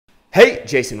Hey,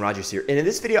 Jason Rogers here, and in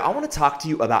this video I want to talk to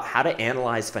you about how to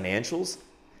analyze financials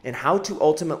and how to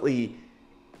ultimately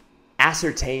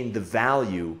ascertain the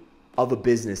value of a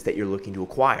business that you're looking to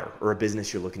acquire or a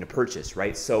business you're looking to purchase,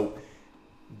 right? So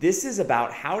this is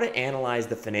about how to analyze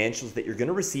the financials that you're going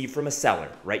to receive from a seller,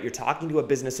 right? You're talking to a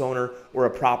business owner or a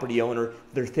property owner.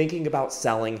 They're thinking about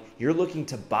selling. You're looking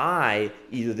to buy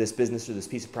either this business or this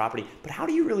piece of property. But how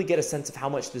do you really get a sense of how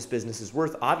much this business is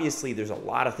worth? Obviously, there's a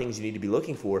lot of things you need to be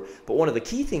looking for. But one of the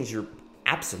key things you're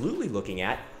absolutely looking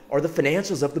at are the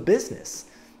financials of the business.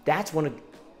 That's one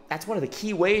of the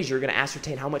key ways you're going to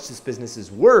ascertain how much this business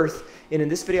is worth. And in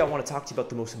this video, I want to talk to you about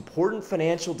the most important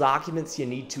financial documents you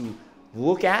need to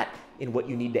look at and what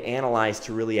you need to analyze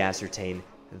to really ascertain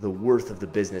the worth of the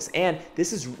business. And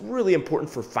this is really important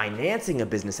for financing a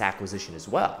business acquisition as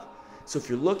well. So if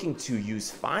you're looking to use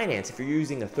finance, if you're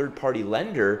using a third-party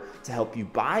lender to help you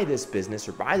buy this business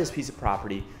or buy this piece of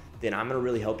property, then I'm going to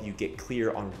really help you get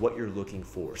clear on what you're looking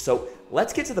for. So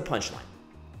let's get to the punchline.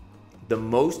 The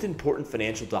most important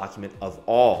financial document of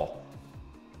all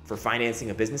for financing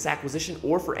a business acquisition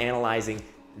or for analyzing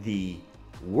the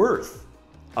worth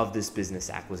of this business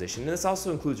acquisition, and this also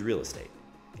includes real estate.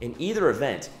 In either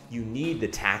event, you need the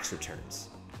tax returns.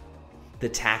 The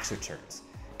tax returns.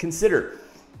 Consider,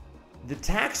 the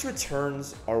tax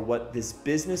returns are what this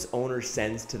business owner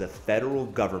sends to the federal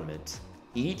government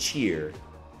each year,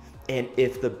 and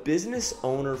if the business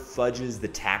owner fudges the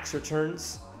tax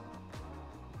returns,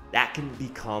 that can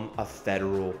become a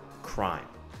federal crime.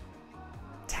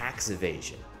 Tax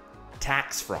evasion,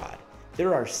 tax fraud.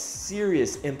 There are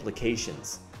serious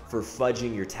implications for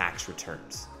fudging your tax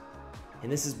returns.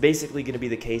 And this is basically going to be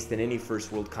the case in any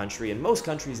first world country and most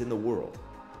countries in the world.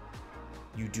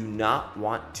 You do not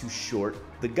want to short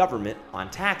the government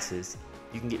on taxes.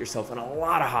 You can get yourself in a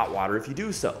lot of hot water if you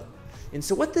do so. And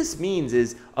so what this means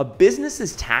is a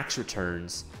business's tax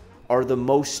returns are the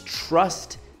most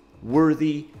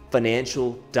trustworthy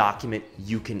financial document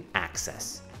you can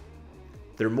access.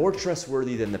 They're more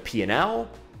trustworthy than the P&L.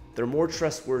 They're more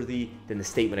trustworthy than the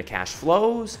statement of cash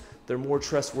flows. They're more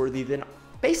trustworthy than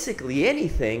basically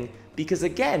anything because,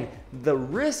 again, the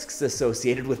risks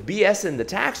associated with BS in the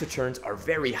tax returns are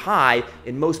very high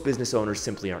and most business owners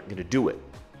simply aren't going to do it.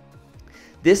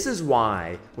 This is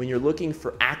why when you're looking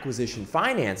for acquisition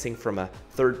financing from a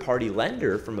third-party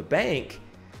lender, from a bank,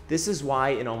 this is why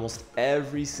in almost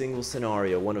every single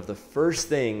scenario, one of the first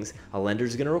things a lender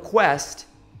is going to request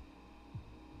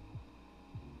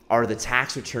are the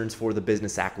tax returns for the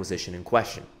business acquisition in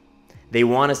question. They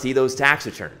want to see those tax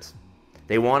returns.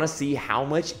 They want to see how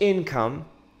much income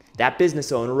that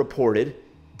business owner reported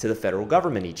to the federal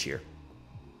government each year.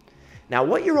 Now,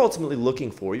 what you're ultimately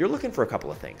looking for, you're looking for a couple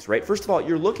of things, right? First of all,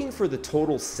 you're looking for the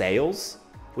total sales,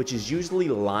 which is usually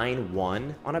line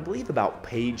 1 on, I believe, about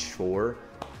page 4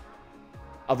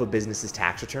 of a business's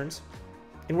tax returns.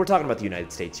 And we're talking about the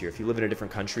United States here. If you live in a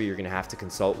different country, you're going to have to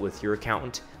consult with your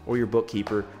accountant or your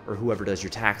bookkeeper or whoever does your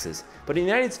taxes. But in the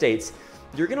United States,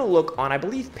 you're going to look on, I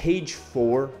believe, page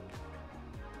 4.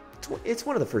 It's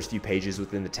one of the first few pages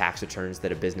within the tax returns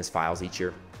that a business files each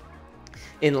year.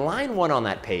 In line 1 on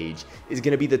that page is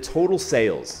going to be the total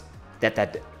sales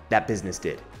that business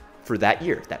did for that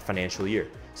year, that financial year.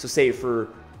 So say for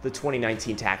the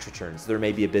 2019 tax returns, there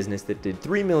may be a business that did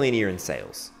 $3 million a year in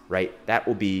sales, right? That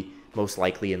will be most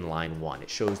likely in line 1. It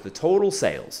shows the total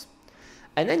sales.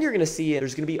 And then you're going to see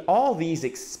there's going to be all these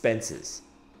expenses.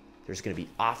 There's going to be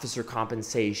officer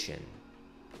compensation,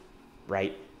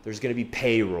 right? There's going to be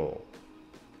payroll.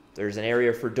 There's an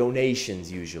area for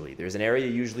donations usually. There's an area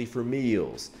usually for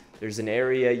meals. There's an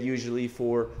area usually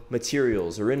for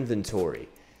materials or inventory,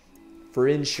 for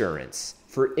insurance,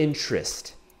 for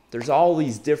interest. There's all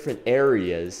these different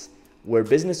areas where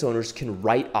business owners can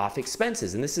write off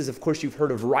expenses. And this is, of course, you've heard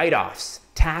of write-offs,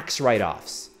 tax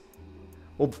write-offs.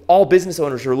 Well, all business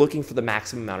owners are looking for the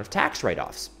maximum amount of tax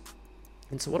write-offs.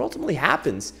 And so what ultimately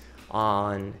happens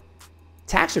on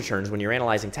tax returns when you're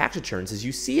analyzing tax returns is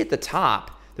you see at the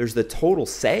top, there's the total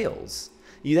sales.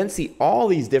 You then see all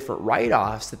these different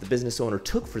write-offs that the business owner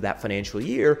took for that financial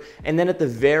year. And then at the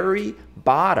very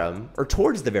bottom, or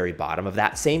towards the very bottom of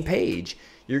that same page,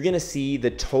 you're going to see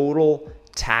the total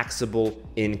taxable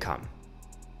income.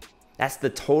 That's the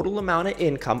total amount of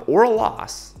income or a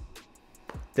loss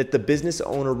that the business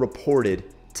owner reported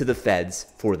to the feds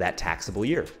for that taxable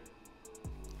year.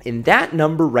 And that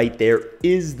number right there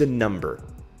is the number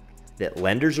that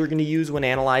lenders are going to use when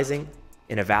analyzing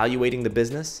and evaluating the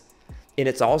business. And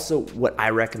it's also what I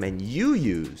recommend you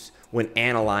use when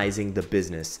analyzing the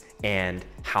business and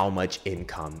how much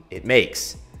income it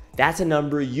makes. That's a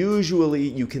number usually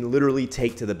you can literally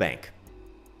take to the bank.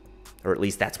 or at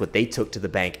least that's what they took to the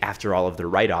bank after all of their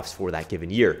write-offs for that given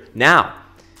year. Now,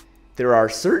 there are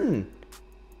certain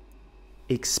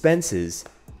expenses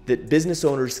that business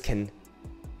owners can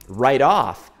write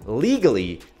off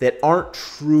legally that aren't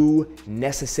true,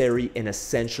 necessary, and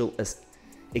essential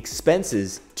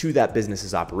expenses to that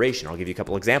business's operation. I'll give you a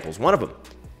couple examples. One of them,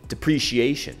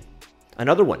 depreciation.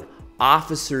 Another one,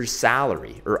 officer's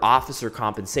salary or officer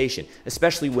compensation,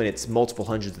 especially when it's multiple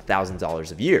hundreds of thousands of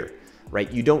dollars a year, right?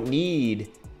 You don't need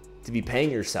to be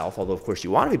paying yourself, although of course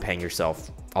you want to be paying yourself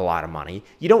a lot of money.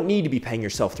 You don't need to be paying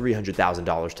yourself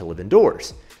 $300,000 to live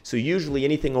indoors. So usually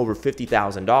anything over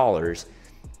 $50,000,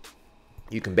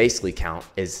 you can basically count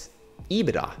as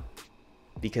EBITDA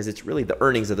because it's really the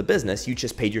earnings of the business. You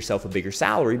just paid yourself a bigger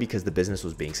salary because the business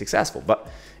was being successful. But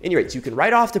anyway, so you can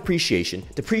write off depreciation.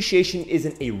 Depreciation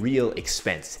isn't a real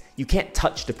expense. You can't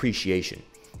touch depreciation.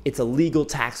 It's a legal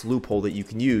tax loophole that you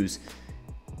can use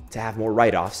to have more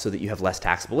write-offs so that you have less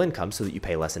taxable income so that you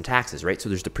pay less in taxes, right? So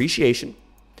there's depreciation.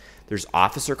 There's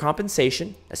officer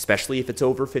compensation, especially if it's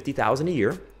over $50,000 a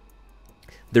year.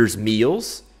 There's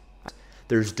meals.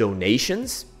 There's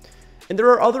donations, and there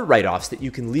are other write-offs that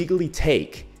you can legally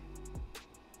take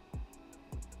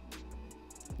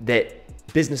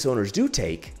that business owners do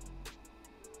take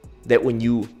that when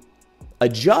you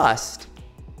adjust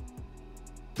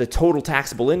the total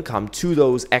taxable income to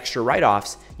those extra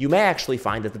write-offs, you may actually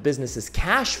find that the business is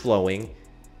cash flowing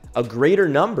a greater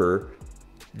number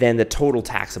than the total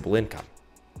taxable income.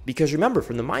 Because remember,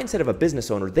 from the mindset of a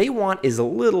business owner, they want as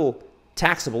little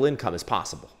taxable income as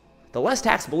possible. The less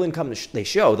taxable income they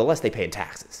show, the less they pay in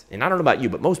taxes. And I don't know about you,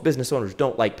 but most business owners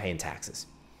don't like paying taxes.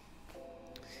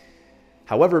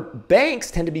 However,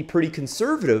 banks tend to be pretty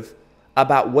conservative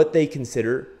about what they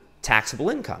consider taxable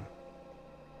income,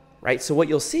 right? So what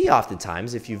you'll see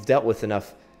oftentimes, if you've dealt with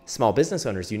enough small business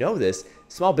owners, you know this,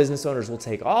 small business owners will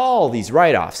take all these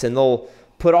write-offs and they'll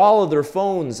put all of their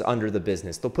phones under the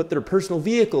business. They'll put their personal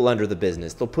vehicle under the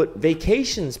business. They'll put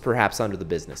vacations perhaps under the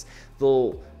business.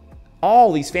 They'll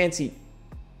all these fancy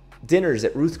dinners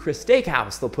at Ruth Chris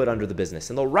Steakhouse they'll put under the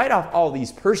business, and they'll write off all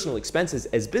these personal expenses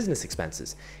as business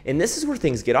expenses. And this is where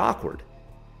things get awkward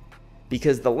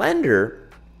because the lender,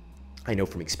 I know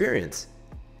from experience,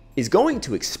 is going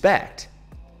to expect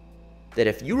that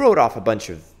if you wrote off a bunch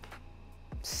of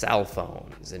cell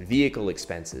phones and vehicle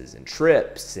expenses and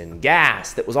trips and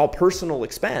gas that was all personal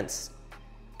expense,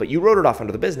 but you wrote it off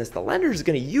under the business, the lender is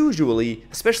going to usually,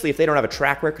 especially if they don't have a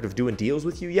track record of doing deals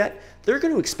with you yet, they're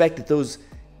going to expect that those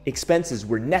expenses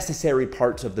were necessary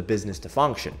parts of the business to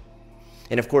function.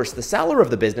 And of course, the seller of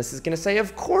the business is going to say,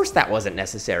 of course that wasn't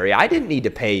necessary. I didn't need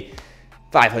to pay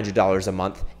 $500 a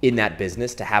month in that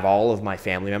business to have all of my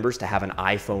family members to have an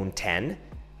iPhone 10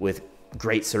 with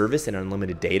great service and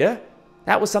unlimited data.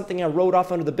 That was something I wrote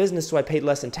off under the business so I paid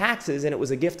less in taxes, and it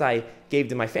was a gift I gave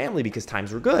to my family because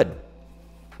times were good.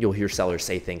 You'll hear sellers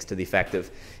say things to the effect of,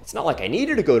 it's not like I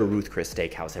needed to go to Ruth Chris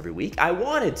Steakhouse every week. I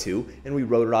wanted to, and we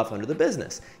wrote it off under the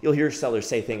business. You'll hear sellers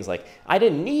say things like, I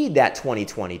didn't need that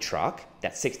 2020 truck,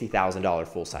 that $60,000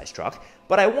 full-size truck,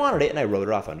 but I wanted it and I wrote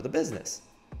it off under the business.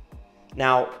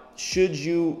 Now, should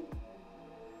you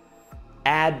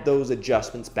add those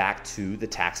adjustments back to the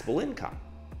taxable income?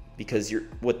 Because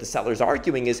what the seller's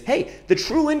arguing is, hey, the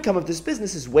true income of this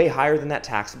business is way higher than that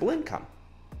taxable income.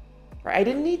 Right? I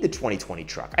didn't need the 2020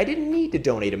 truck. I didn't need to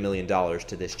donate $1 million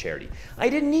to this charity. I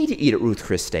didn't need to eat at Ruth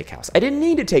Chris Steakhouse. I didn't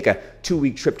need to take a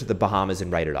 2-week trip to the Bahamas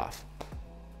and write it off.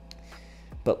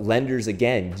 But lenders,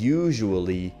 again,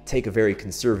 usually take a very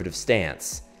conservative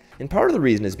stance. And part of the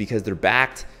reason is because they're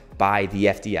backed by the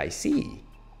FDIC,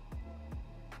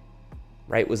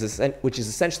 right? Which is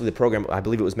essentially the program, I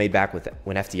believe it was made back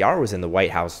when FDR was in the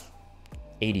White House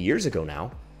 80 years ago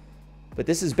now. But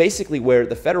this is basically where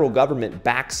the federal government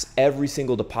backs every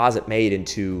single deposit made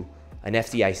into an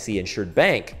FDIC-insured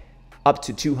bank up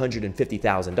to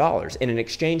 $250,000. And in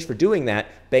exchange for doing that,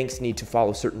 banks need to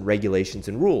follow certain regulations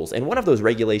and rules. And one of those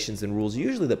regulations and rules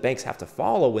usually that banks have to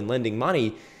follow when lending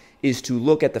money is to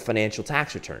look at the financial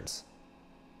tax returns.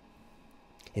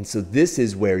 And so this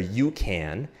is where you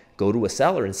can go to a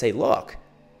seller and say, look,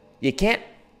 you can't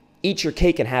eat your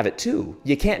cake and have it too.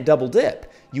 You can't double dip.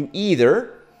 You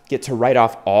either get to write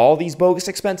off all these bogus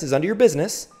expenses under your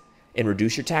business and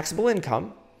reduce your taxable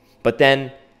income, but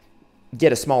then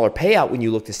get a smaller payout when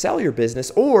you look to sell your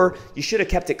business, or you should have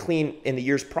kept it clean in the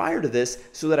years prior to this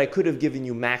so that I could have given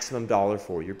you maximum dollar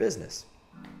for your business.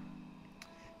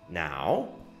 Now,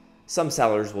 some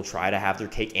sellers will try to have their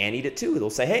cake and eat it too. They'll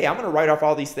say, hey, I'm going to write off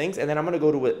all these things, and then I'm going to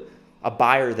go to a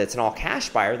buyer that's an all-cash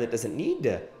buyer that doesn't need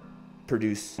to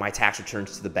produce my tax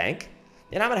returns to the bank.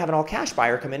 And I'm going to have an all cash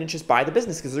buyer come in and just buy the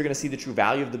business because they're going to see the true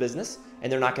value of the business.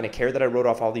 And they're not going to care that I wrote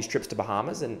off all these trips to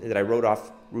Bahamas and that I wrote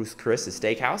off Ruth Chris's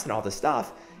steakhouse and all this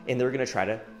stuff. And they're going to try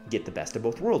to get the best of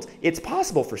both worlds. It's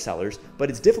possible for sellers, but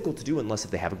it's difficult to do unless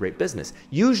if they have a great business.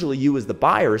 Usually you as the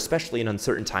buyer, especially in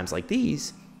uncertain times like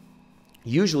these,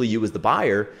 usually you as the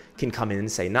buyer can come in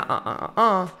and say,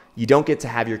 you don't get to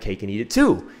have your cake and eat it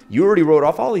too. You already wrote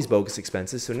off all these bogus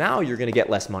expenses, so now you're going to get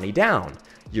less money down.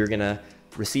 You're going to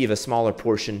receive a smaller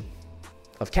portion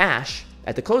of cash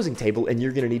at the closing table, and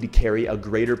you're going to need to carry a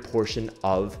greater portion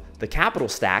of the capital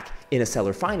stack in a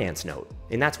seller finance note.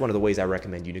 And that's one of the ways I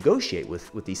recommend you negotiate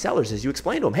with these sellers is you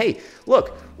explain to them, hey,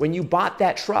 look, when you bought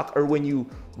that truck or when you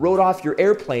wrote off your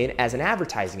airplane as an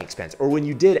advertising expense or when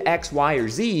you did X, Y, or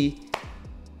Z,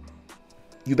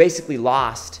 you basically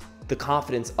lost the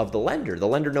confidence of the lender. The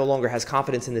lender no longer has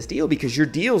confidence in this deal because your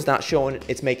deal's not showing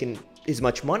it's making as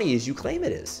much money as you claim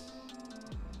it is.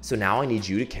 So now I need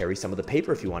you to carry some of the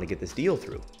paper if you want to get this deal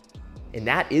through. And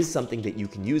that is something that you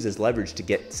can use as leverage to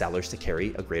get sellers to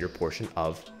carry a greater portion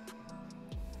of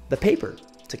the paper,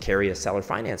 to carry a seller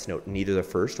finance note in either the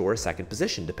first or a second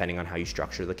position, depending on how you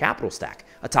structure the capital stack,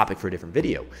 a topic for a different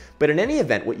video. But in any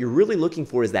event, what you're really looking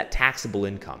for is that taxable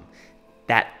income,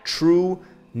 that true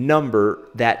number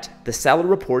that the seller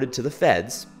reported to the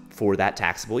feds for that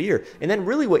taxable year. And then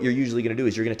really what you're usually going to do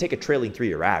is you're going to take a trailing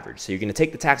 3-year average. So you're going to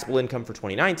take the taxable income for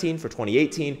 2019, for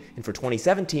 2018, and for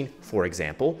 2017, for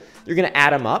example. You're going to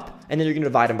add them up, and then you're going to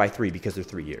divide them by 3 because they're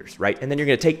 3 years, right? And then you're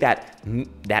going to take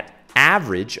that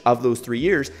average of those 3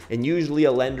 years, and usually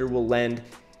a lender will lend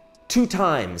 2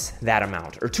 times that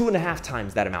amount or 2.5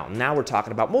 times that amount. And now we're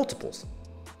talking about multiples,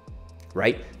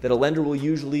 right? That a lender will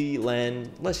usually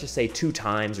lend, let's just say 2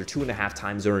 times or 2.5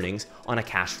 times earnings on a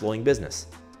cash flowing business.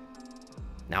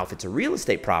 Now, if it's a real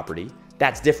estate property,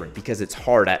 that's different because it's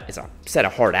a set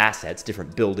of hard assets,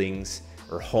 different buildings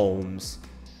or homes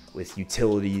with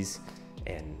utilities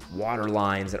and water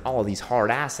lines and all of these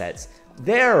hard assets.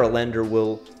 There, a lender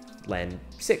will lend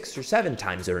 6 or 7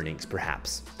 times earnings,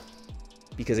 perhaps.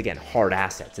 Because again, hard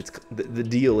assets. It's the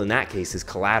deal in that case is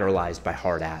collateralized by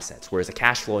hard assets. Whereas a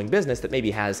cash flowing business that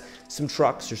maybe has some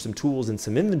trucks or some tools and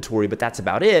some inventory, but that's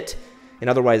about it. And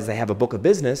otherwise they have a book of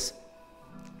business.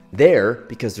 There,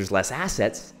 because there's less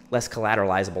assets, less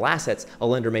collateralizable assets, a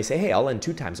lender may say, hey, I'll lend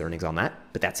 2 times earnings on that,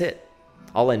 but that's it.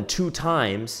 I'll lend 2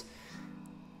 times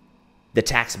the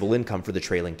taxable income for the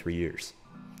trailing 3 years.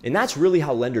 And that's really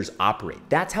how lenders operate.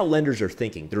 That's how lenders are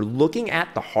thinking. They're looking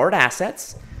at the hard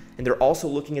assets, and they're also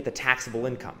looking at the taxable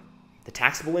income. The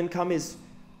taxable income is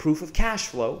proof of cash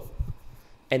flow,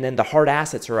 and then the hard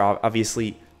assets are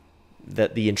obviously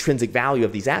the intrinsic value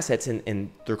of these assets,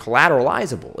 and they're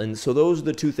collateralizable. And so those are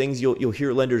the 2 things you'll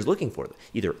hear lenders looking for.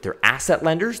 Either they're asset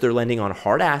lenders, they're lending on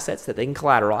hard assets that they can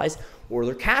collateralize, or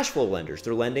they're cash flow lenders.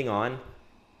 They're lending on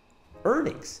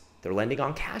earnings. They're lending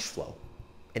on cash flow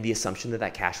and the assumption that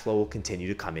that cash flow will continue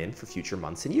to come in for future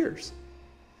months and years.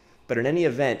 But in any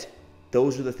event,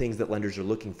 those are the things that lenders are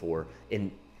looking for. And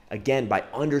again, by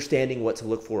understanding what to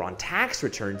look for on tax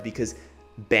returns, because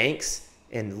banks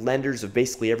and lenders of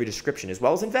basically every description, as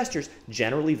well as investors,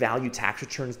 generally value tax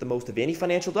returns the most of any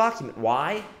financial document.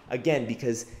 Why? Again,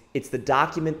 because it's the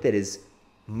document that is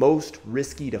most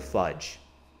risky to fudge.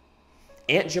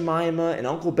 Aunt Jemima and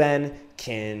Uncle Ben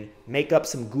can make up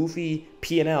some goofy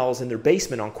P&Ls in their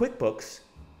basement on QuickBooks.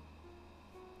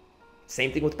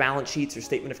 Same thing with balance sheets or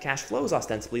statement of cash flows,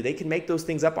 ostensibly. They can make those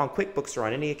things up on QuickBooks or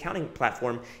on any accounting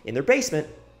platform in their basement.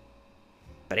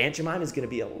 But Aunt Jemima is going to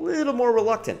be a little more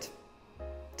reluctant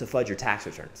to fudge your tax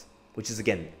returns, which is,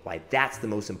 again, why that's the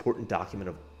most important document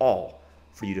of all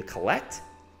for you to collect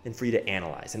and for you to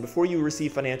analyze. And before you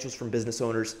receive financials from business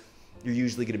owners, you're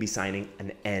usually going to be signing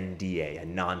an NDA, a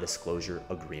non-disclosure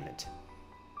agreement.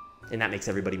 And that makes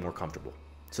everybody more comfortable,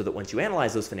 so that once you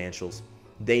analyze those financials,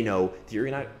 they know that you're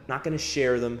not going to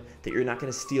share them, that you're not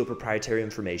going to steal proprietary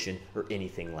information or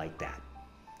anything like that.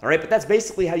 All right, but that's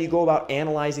basically how you go about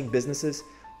analyzing businesses,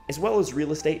 as well as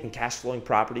real estate and cash flowing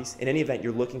properties. In any event,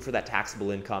 you're looking for that taxable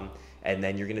income, and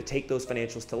then you're going to take those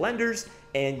financials to lenders,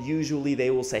 and usually they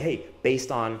will say, hey,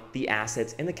 based on the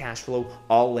assets and the cash flow,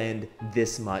 I'll lend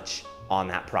this much on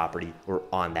that property or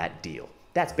on that deal.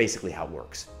 That's basically how it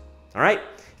works. All right,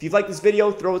 if you've liked this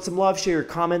video, throw it some love, share your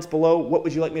comments below. What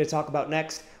would you like me to talk about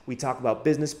next? We talk about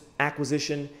business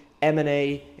acquisition,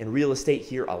 M&A, and real estate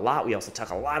here a lot. We also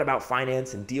talk a lot about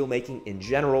finance and deal making in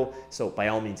general. So by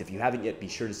all means, if you haven't yet, be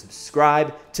sure to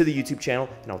subscribe to the YouTube channel,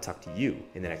 and I'll talk to you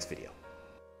in the next video.